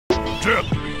ship!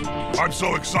 I'm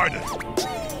so excited!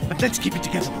 But let's keep it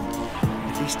together,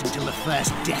 at least until the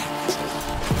first death.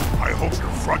 I hope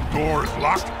your front door is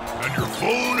locked and your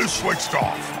phone is switched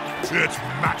off. It's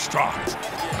match time,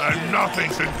 and nothing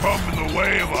can come in the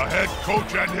way of a head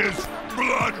coach and his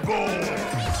blood bowl!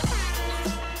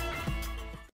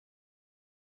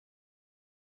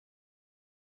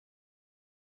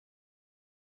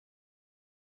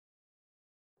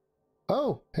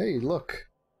 Oh, hey, look.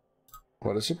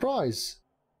 What a surprise.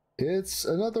 It's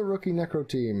another rookie necro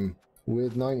team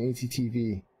with 980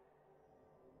 TV.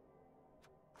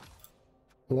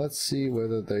 Let's see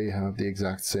whether they have the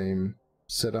exact same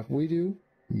setup we do.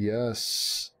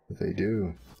 Yes, they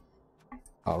do.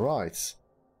 Alright.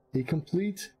 A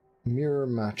complete mirror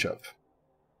matchup.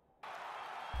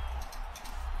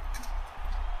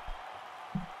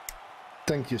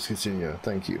 Thank you, Skitsunia.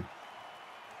 Thank you.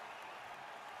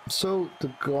 So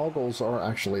the goggles are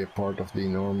actually a part of the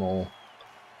normal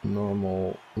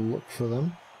look for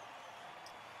them.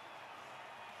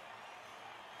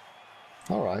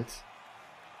 All right.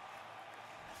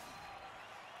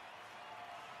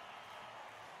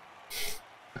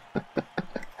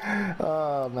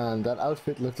 Oh man, that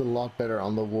outfit looked a lot better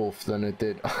on the wolf than it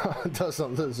does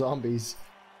on the zombies.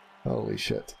 Holy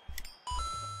shit.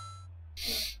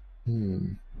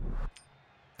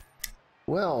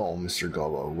 Well, Mr.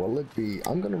 Gobbo, will it be...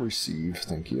 I'm gonna receive,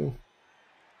 thank you.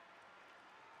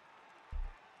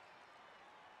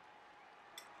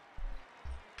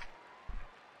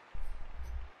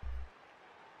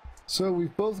 So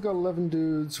we've both got 11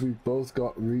 dudes, we've both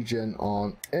got regen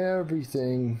on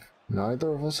everything.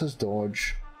 Neither of us has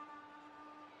dodge.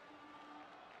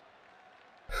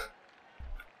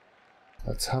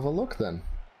 Let's have a look then.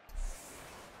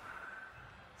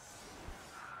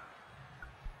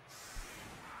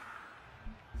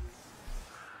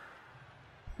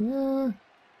 Yeah,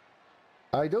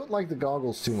 I don't like the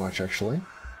goggles too much actually,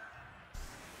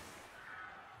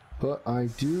 but I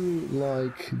do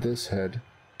like this head.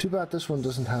 Too bad this one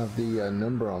doesn't have the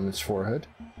number on its forehead.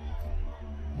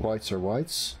 Whites are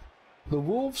whites. The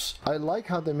wolves, I like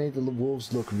how they made the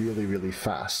wolves look really, really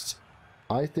fast.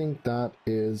 I think that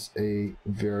is a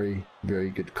very, very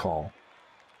good call.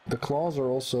 The claws are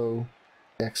also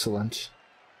excellent.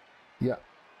 Yeah,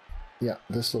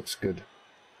 this looks good.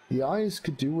 The eyes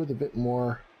could do with a bit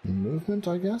more movement,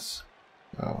 I guess.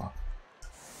 Oh.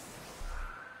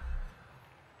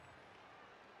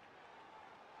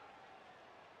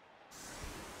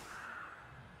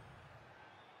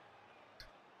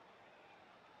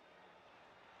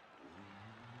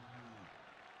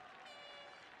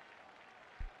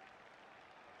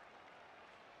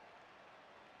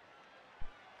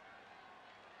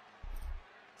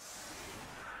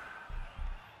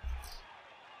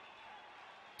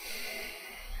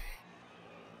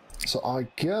 So I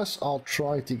guess I'll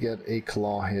try to get a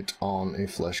claw hit on a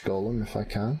flesh golem if I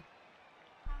can.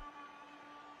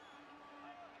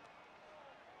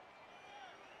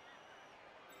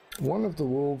 One of the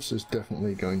wolves is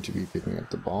definitely going to be picking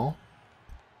up the ball.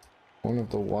 One of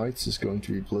the whites is going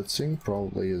to be blitzing,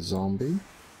 probably a zombie.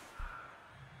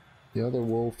 The other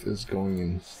wolf is going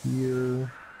in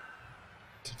here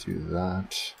to do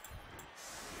that.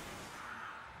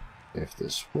 If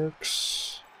this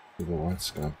works, the white's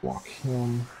gonna block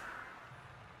him.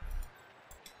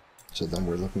 So then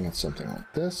we're looking at something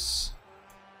like this.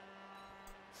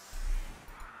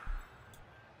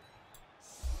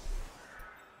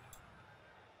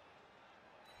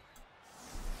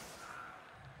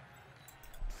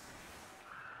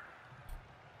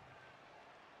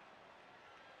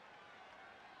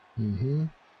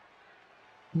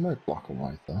 Might block a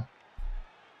white though.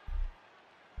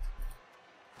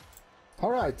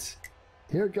 Alright,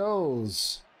 here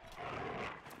goes.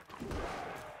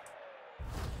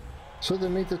 So they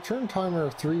made the turn timer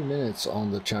of 3 minutes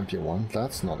on the champion one.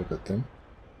 That's not a good thing.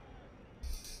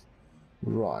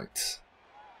 Right.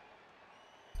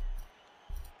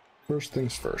 First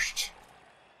things first.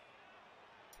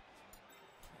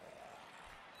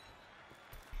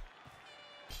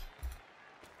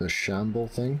 The shamble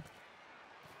thing.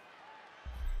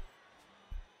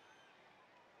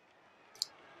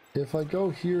 If I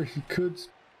go here, he could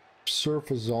surf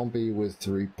a zombie with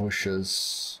 3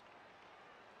 pushes.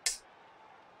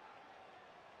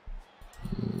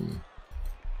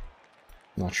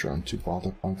 Not sure I'm too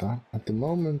bothered by that. At the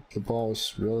moment, the ball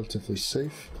is relatively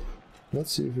safe.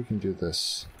 Let's see if we can do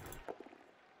this.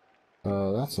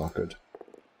 That's not good.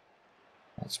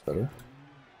 That's better.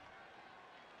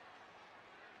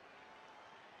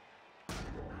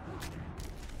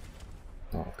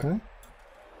 Okay.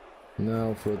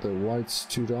 Now for the whites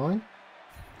to die.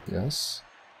 Yes.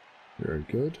 Very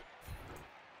good.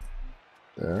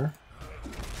 There.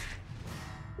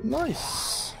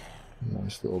 Nice!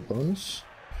 Nice little bonus.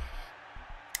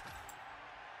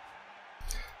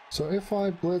 So if I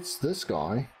blitz this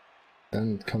guy,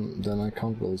 then I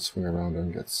can't really swing around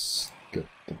and get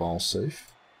the ball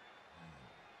safe.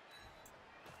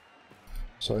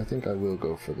 So I think I will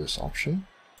go for this option.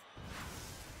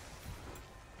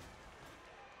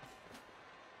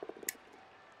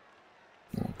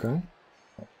 Okay.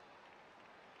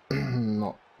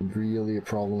 Not really a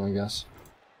problem, I guess.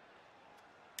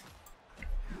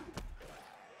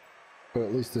 But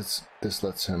at least this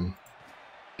lets him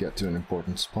get to an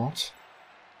important spot.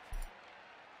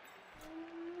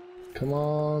 Come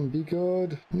on, be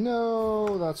good.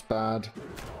 No, that's bad.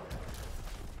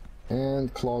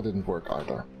 And claw didn't work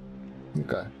either.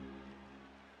 Okay.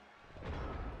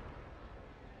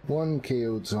 One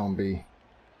KO'd zombie.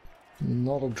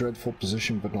 Not a dreadful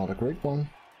position, but not a great one.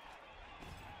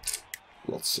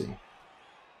 Let's see.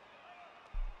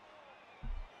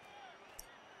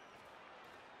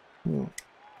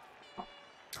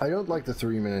 I don't like the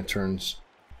 3-minute turns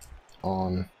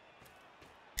on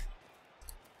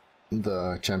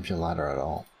the champion ladder at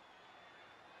all.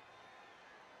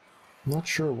 Not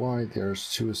sure why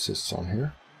there's 2 assists on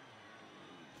here.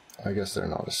 I guess they're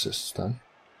not assists then.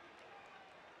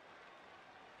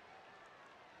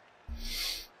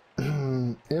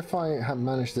 If I had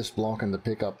managed this block and the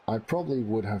pickup, I probably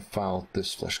would have fouled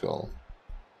this flesh golem.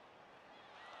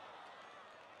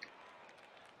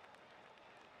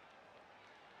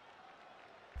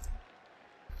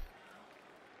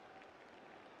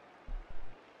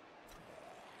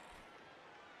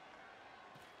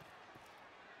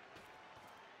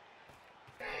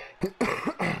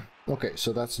 Okay,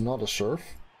 so that's not a surf.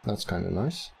 That's kind of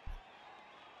nice.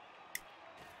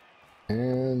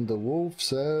 And the wolf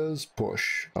says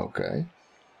push. Okay.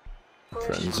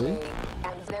 Frenzy.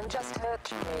 And then just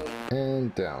hurt me.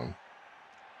 And down.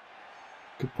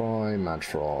 Goodbye, Mad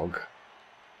Frog.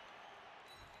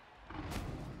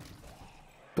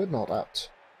 But not out.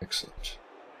 Excellent.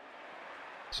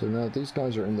 So now these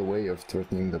guys are in the way of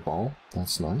threatening the ball.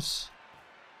 That's nice.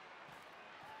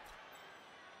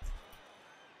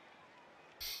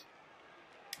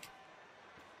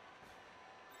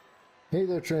 Hey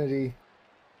there, Trinity.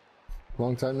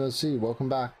 Long time no see. Welcome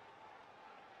back.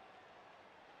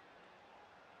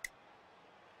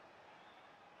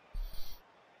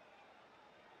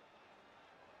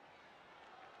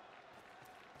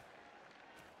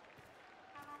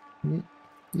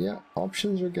 Yeah,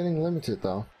 options are getting limited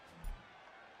though.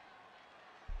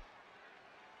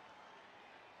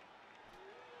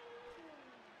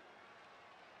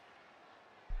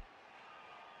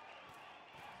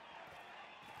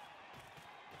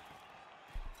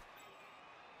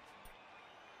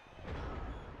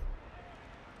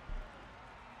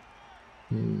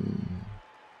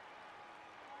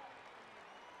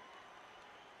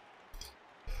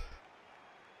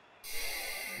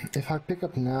 If I pick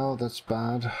up now, that's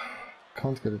bad.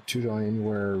 Can't get a 2-die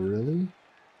anywhere, really.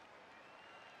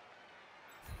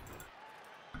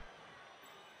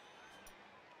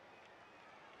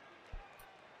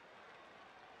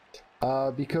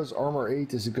 Because armor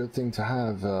 8 is a good thing to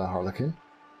have, Harlequin.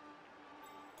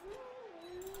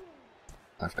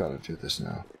 I've got to do this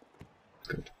now.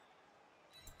 Good.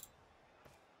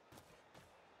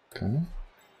 Okay.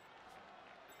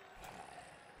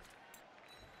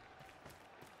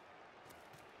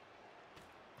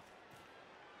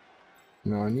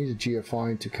 Now I need a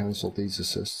GFI to cancel these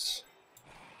assists.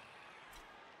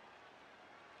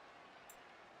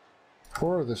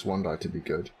 Or this 1-die to be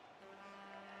good.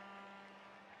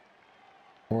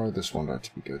 Or this 1-die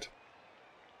to be good.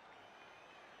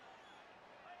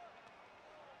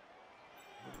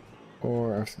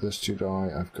 Or after this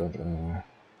 2-die, I've got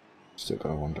still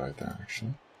got a 1-die there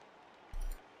actually.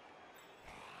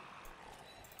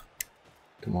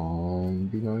 Come on,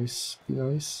 be nice, be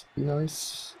nice, be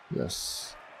nice.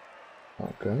 Yes.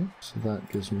 Okay, so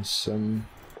that gives me some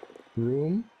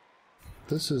room.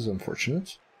 This is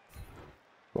unfortunate,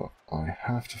 but I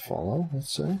have to follow,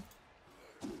 let's say.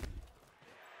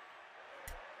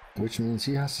 Which means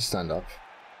he has to stand up.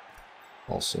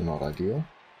 Also not ideal.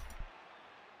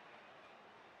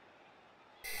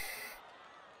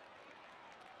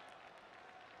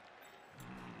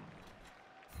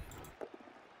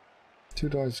 Two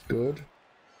dice good.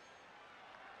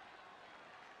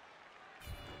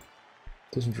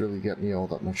 Doesn't really get me all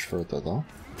that much further though.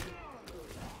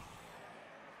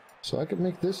 So I could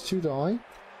make this 2-die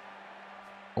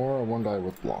or a 1-die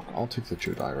with block. I'll take the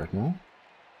 2-die right now.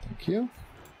 Thank you.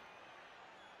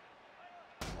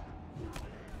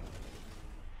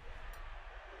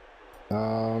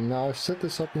 Now I've set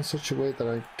this up in such a way that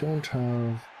I don't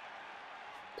have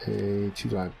a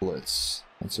 2-die blitz.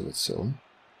 That's a bit silly.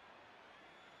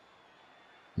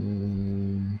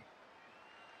 I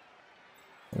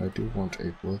do want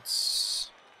a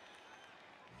blitz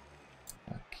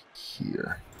back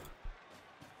here.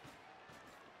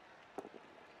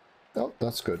 Oh,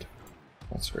 that's good.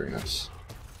 That's very nice.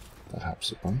 That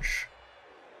helps a bunch.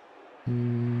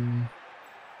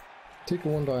 Take a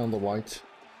 1-die on the white.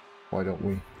 Why don't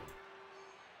we?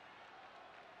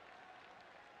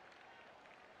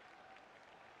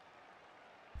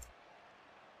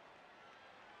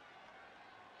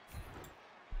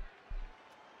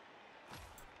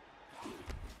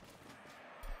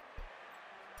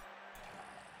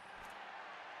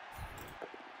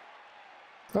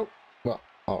 Oh, well,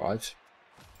 alright.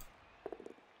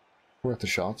 Worth a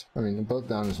shot. I mean, a boat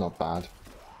down is not bad.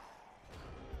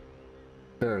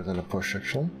 Better than a push,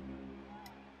 actually.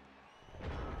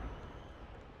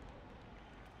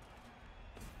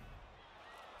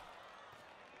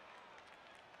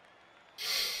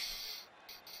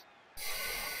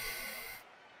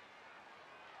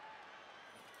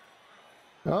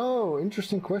 Oh,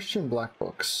 interesting question, Black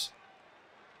Box.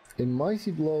 In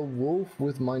Mighty Blow, Wolf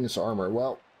with minus armor.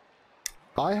 Well,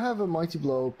 I have a Mighty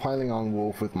Blow piling on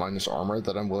Wolf with minus armor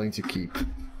that I'm willing to keep.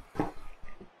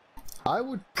 I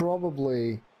would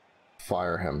probably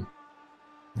fire him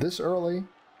this early,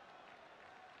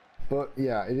 but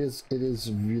yeah, it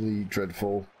is really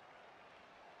dreadful.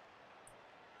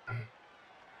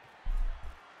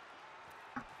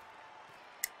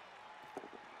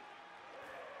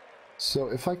 So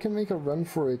if I can make a run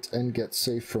for it and get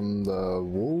safe from the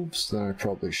wolves, then I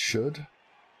probably should.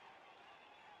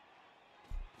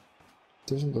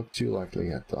 Doesn't look too likely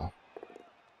yet, though.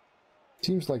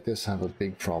 Teams like this have a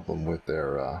big problem with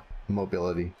their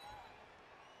mobility.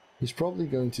 He's probably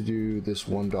going to do this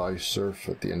 1-die surf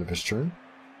at the end of his turn.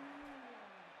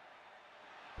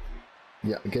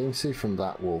 Yeah, getting safe from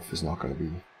that wolf is not going to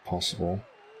be possible,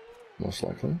 most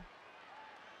likely.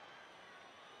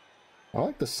 I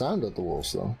like the sound of the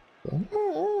wolves, though.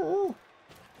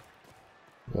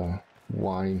 The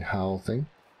whine howl thing.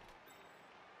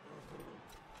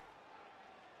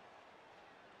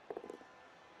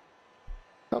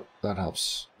 Oh, that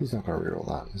helps. He's not going to reroll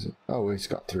that, is it? Oh, he's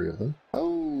got 3 of them.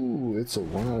 Oh, it's a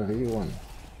 1 out of 81.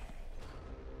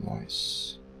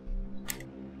 Nice.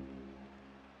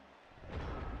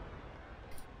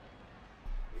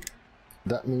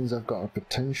 That means I've got a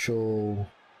potential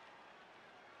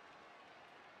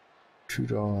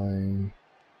 2-die.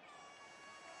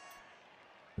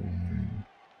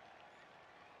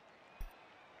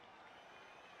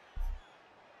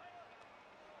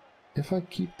 If I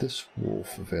keep this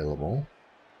wolf available,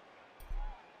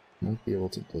 I might be able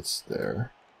to blitz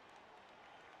there.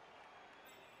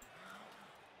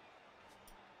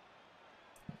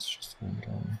 That's just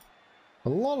 1-die. A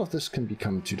lot of this can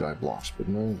become 2-die blocks, but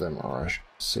none of them are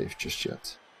safe just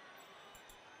yet.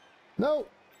 No!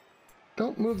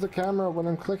 Don't move the camera when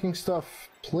I'm clicking stuff,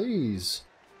 please.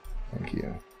 Thank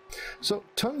you. So,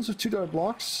 tons of 2-die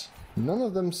blocks, none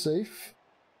of them safe,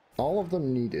 all of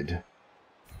them needed.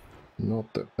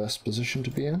 Not the best position to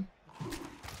be in.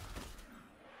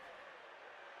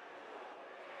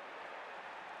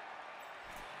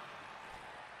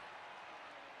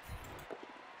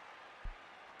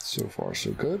 So far,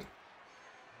 so good.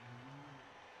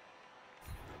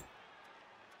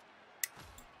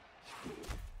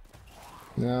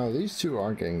 Now, these two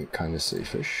are getting kind of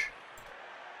safe-ish.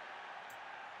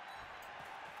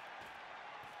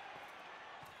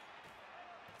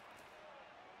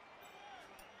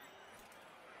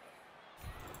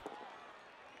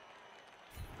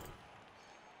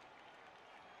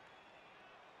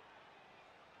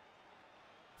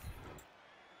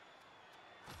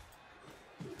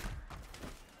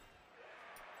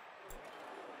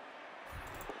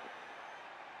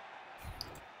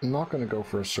 I'm not going to go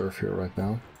for a surf here right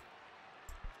now.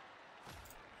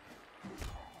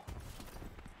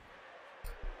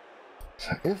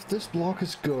 If this block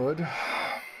is good,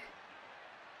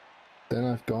 then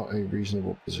I've got a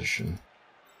reasonable position.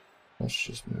 Let's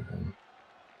just move him.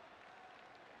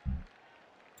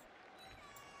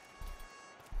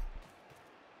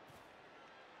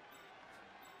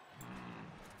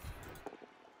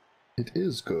 It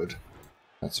is good.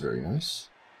 That's very nice.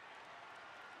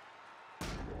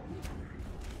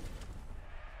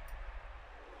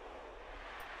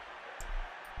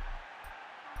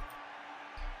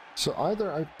 So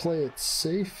either I play it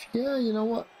safe, yeah, you know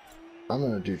what? I'm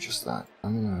gonna do just that.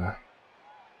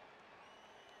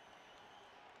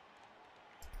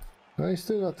 I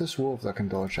still got this wolf that can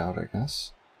dodge out, I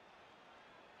guess.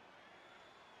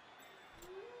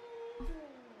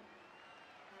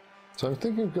 So I'm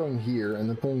thinking of going here and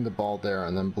then putting the ball there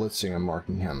and then blitzing and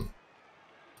marking him.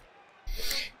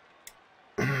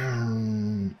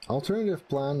 Alternative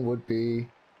plan would be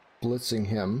blitzing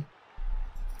him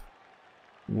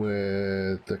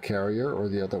with the carrier or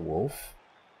the other wolf.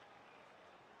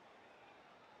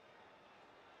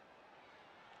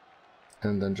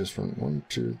 And then just run 1,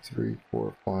 2, 3,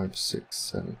 4, 5, 6,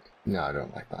 7. No, I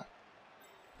don't like that.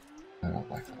 I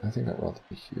don't like that. I think I'd rather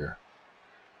be here.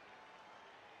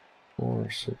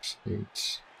 4, 6,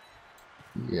 8.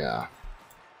 Yeah.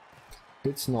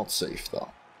 It's not safe though.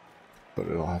 But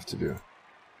it'll have to do.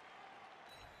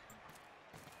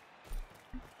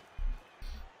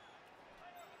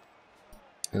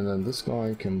 And then this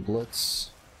guy can blitz.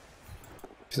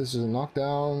 If this is a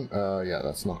knockdown, yeah,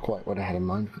 that's not quite what I had in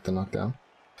mind with the knockdown.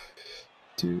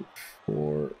 2,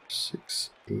 4, 6,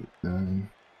 8, 9.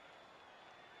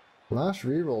 Last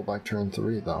reroll by turn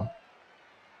 3 though.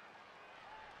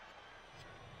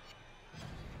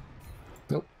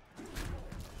 Nope.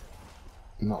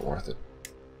 Not worth it.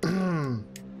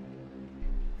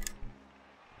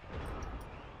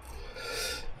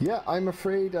 Yeah, I'm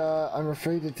afraid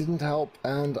it didn't help,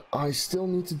 and I still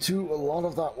need to do a lot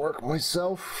of that work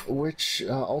myself, which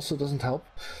also doesn't help.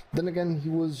 Then again, he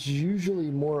was usually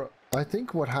more. I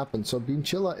think what happened. So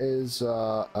Binchilla is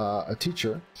a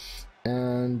teacher,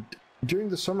 and during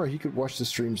the summer he could watch the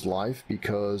streams live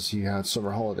because he had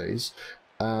summer holidays.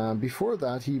 Before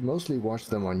that, he mostly watched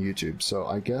them on YouTube. So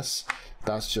I guess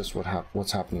that's just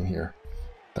what's happening here,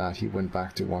 that he went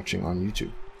back to watching on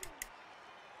YouTube.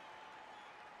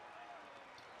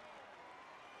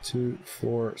 2,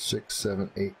 4, 6, 7,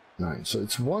 8, 9. So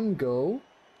it's one go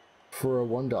for a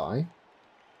 1 die.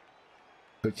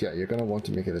 But yeah, you're gonna want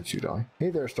to make it a 2 die.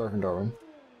 Hey there, Starving Darwin.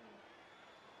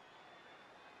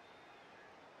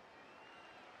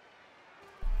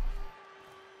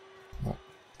 Well,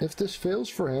 if this fails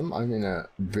for him, I'm in a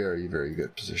very, very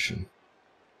good position.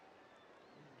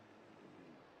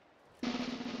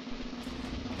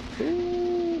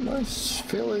 Ooh, nice.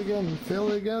 Fail it again.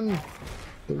 Fail it again.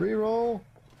 The reroll.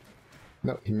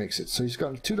 No, he makes it. So he's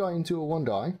got a 2 die into a 1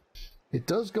 die. It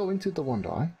does go into the 1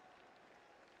 die.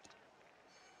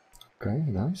 Okay,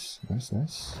 nice, nice,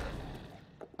 nice.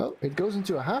 Oh, it goes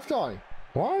into a half die.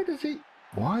 Why does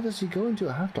he go into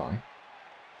a half die?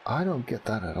 I don't get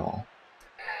that at all.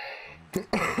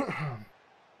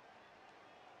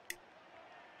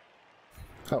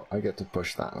 Oh, I get to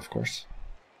push that, of course.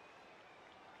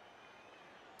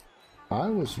 I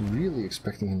was really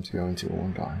expecting him to go into a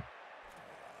 1 die.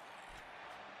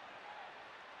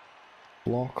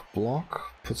 Block,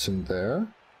 block, puts him there.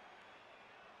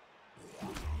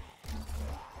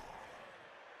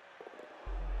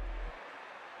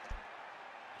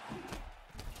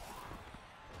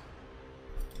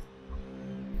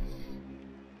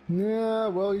 Yeah,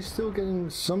 well, he's still getting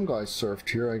some guys surfed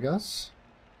here, I guess.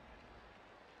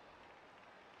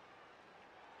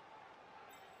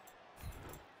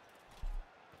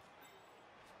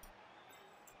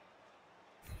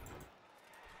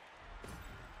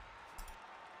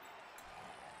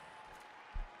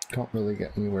 Can't really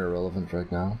get anywhere relevant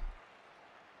right now.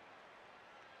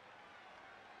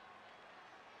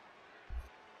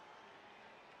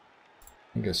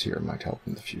 I guess here might help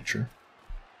in the future.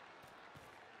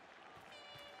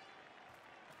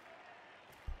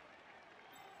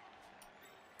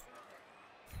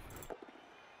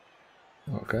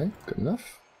 Okay, good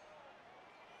enough.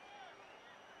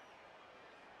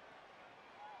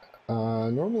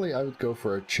 Normally I would go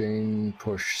for a chain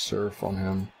push surf on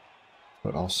him,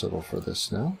 but I'll settle for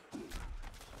this now.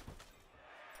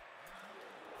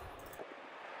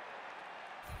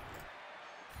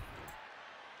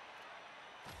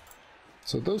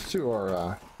 So those two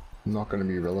are not going to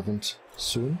be relevant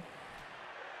soon.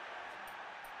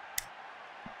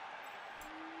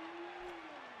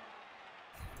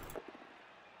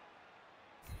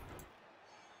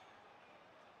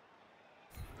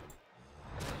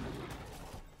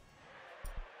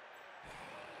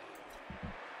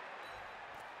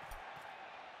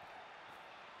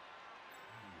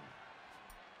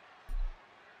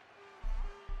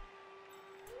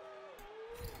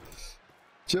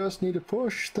 Just need a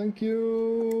push, thank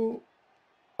you.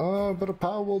 But a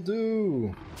power will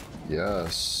do.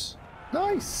 Yes.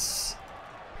 Nice.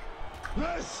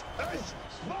 This is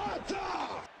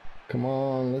Sparta! Come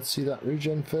on, let's see that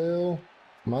regen fail.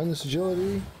 Minus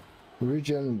agility.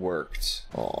 Regen worked.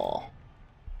 Aw.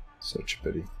 Such a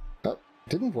pity. Oh,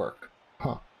 didn't work.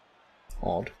 Huh.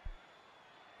 Odd.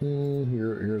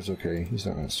 Here's okay. He's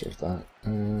not gonna start that.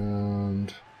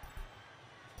 And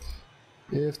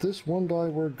If this 1 die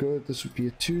were good, this would be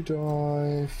a 2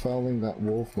 die. Fouling that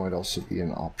wolf might also be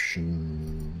an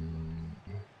option.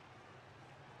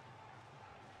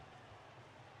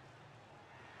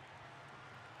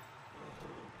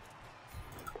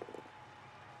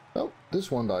 Oh,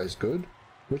 this 1 die is good,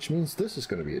 which means this is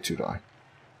going to be a 2 die.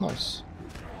 Nice.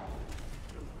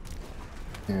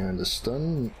 And the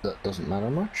stun, that doesn't matter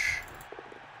much.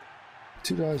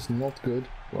 2 die is not good.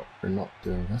 Well, we're not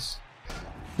doing this.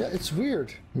 Yeah, it's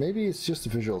weird. Maybe it's just a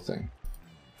visual thing.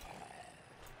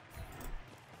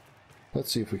 Let's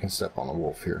see if we can step on a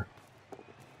wolf here.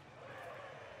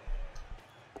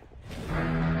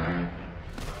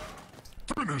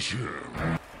 Finish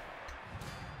him!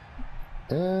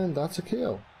 And that's a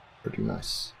KO. Pretty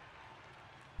nice.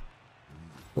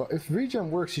 Well, if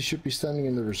regen works, he should be standing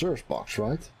in the reserves box,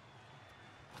 right?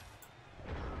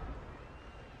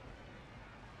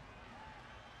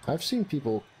 I've seen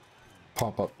people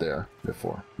pop up there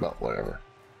before, but whatever.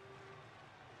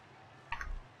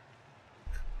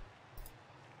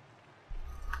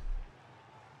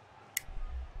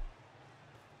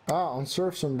 Ah, on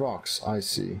surfs and rocks, I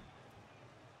see.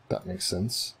 That makes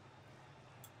sense.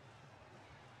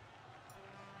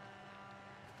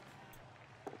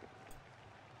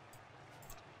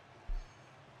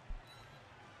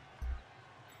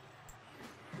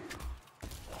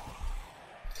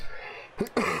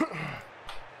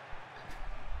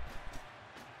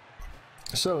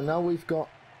 So now we've got...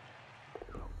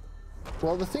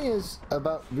 Well, the thing is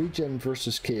about regen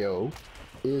versus KO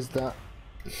is that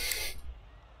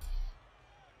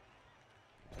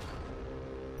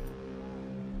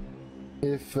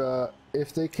if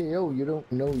they KO, you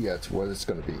don't know yet what it's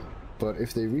going to be, but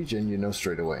if they regen, you know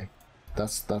straight away.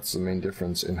 That's the main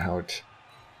difference in how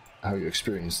you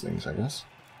experience things, I guess.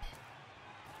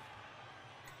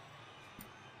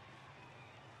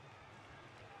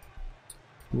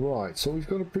 Right, so we've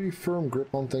got a pretty firm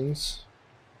grip on things.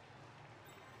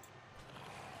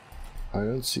 I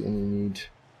don't see any need.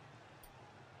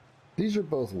 These are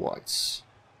both whites.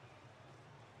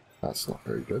 That's not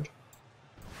very good.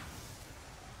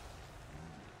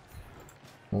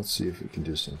 Let's see if we can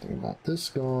do something about this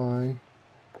guy.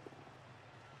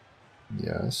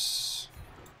 Yes.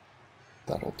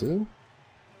 That'll do.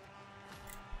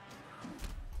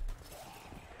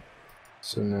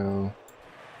 So now...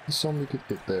 this zombie could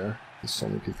get there. This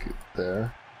zombie could get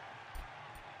there.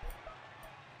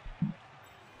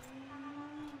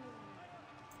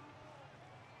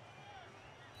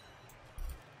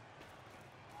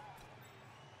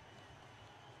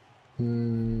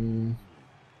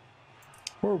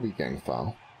 Or we gang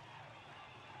foul.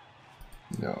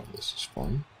 No, this is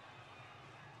fine.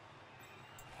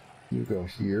 You go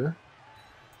here.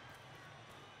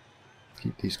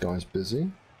 Keep these guys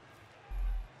busy.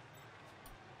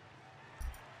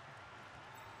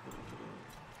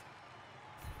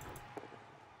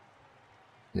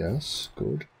 Yes,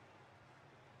 good.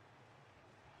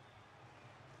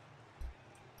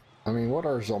 I mean, what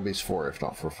are zombies for if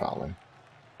not for fouling?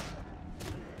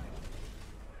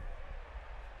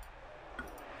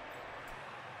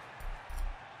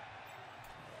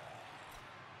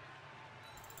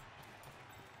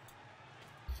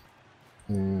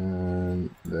 And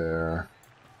there.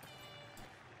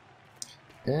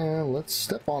 And let's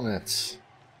step on it.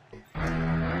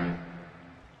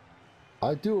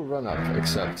 I do a run up,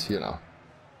 except, you know.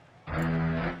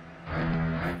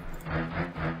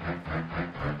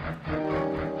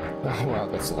 Oh wow,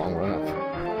 that's a long run up.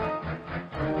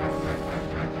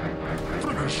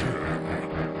 Finish him!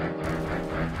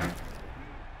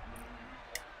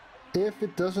 If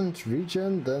it doesn't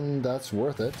regen, then that's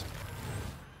worth it.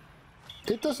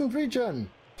 It doesn't regen!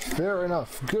 Fair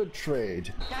enough. Good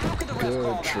trade. Now, how could the ref Good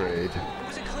call that? trade. It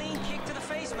was a clean kick to the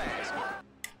face mask.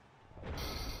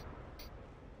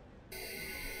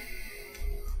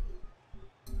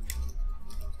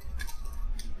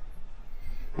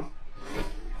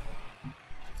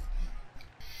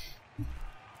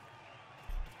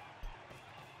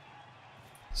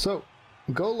 So,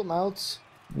 Golem out,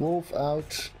 Wolf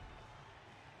out,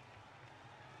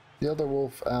 the other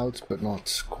Wolf out, but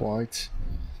not quite.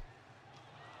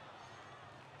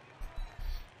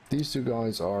 These two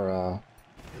guys are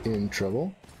in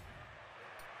trouble.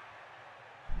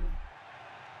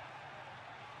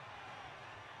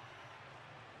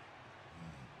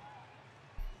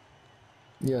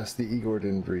 Yes, the Igor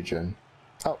didn't regen.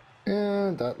 Oh,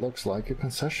 and that looks like a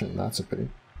concession. That's a pity.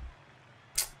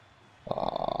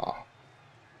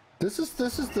 This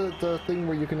is the thing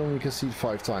where you can only concede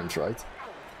 5 times, right?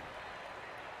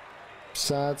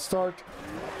 Sad start.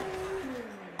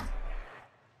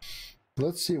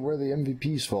 Let's see where the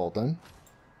MVPs fall then.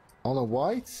 On a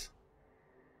white.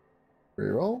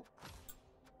 Reroll.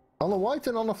 On a white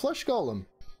and on a flesh golem.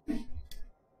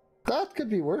 That could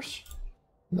be worse.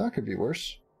 That could be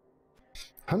worse.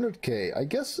 100k. I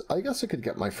guess I could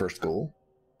get my first goal.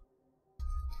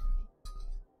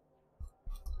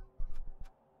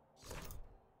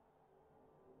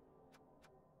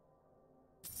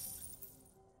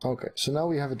 Okay, so now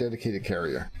we have a dedicated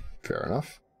carrier. Fair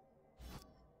enough.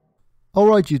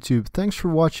 Alright YouTube, thanks for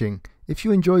watching. If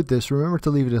you enjoyed this, remember to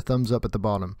leave it a thumbs up at the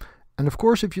bottom. And of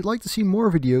course, if you'd like to see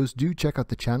more videos, do check out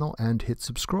the channel and hit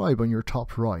subscribe on your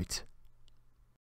top right.